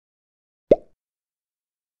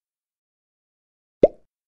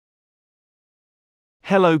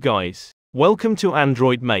Hello guys. Welcome to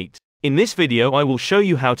Android Mate. In this video I will show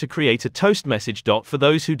you how to create a toast message. For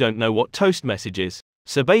those who don't know what toast message is,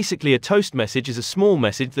 so basically a toast message is a small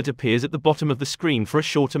message that appears at the bottom of the screen for a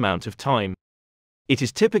short amount of time. It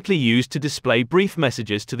is typically used to display brief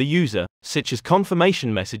messages to the user, such as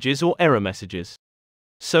confirmation messages or error messages.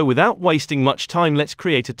 So without wasting much time, let's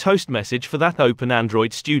create a toast message for that. Open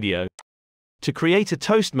Android Studio. To create a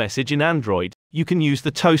toast message in Android, you can use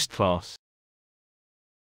the toast class.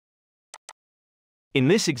 In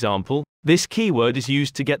this example, this keyword is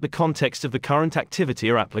used to get the context of the current activity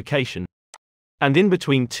or application. And in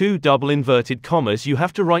between two double inverted commas you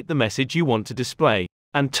have to write the message you want to display.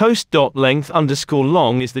 And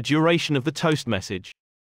toast.length_long is the duration of the toast message.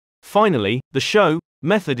 Finally, the show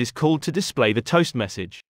method is called to display the toast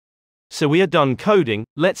message. So we are done coding,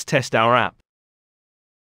 let's test our app.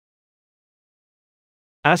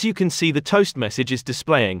 As you can see, the toast message is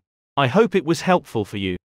displaying. I hope it was helpful for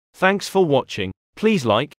you. Thanks for watching. Please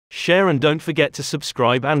like, share and don't forget to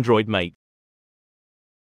subscribe Android Mate.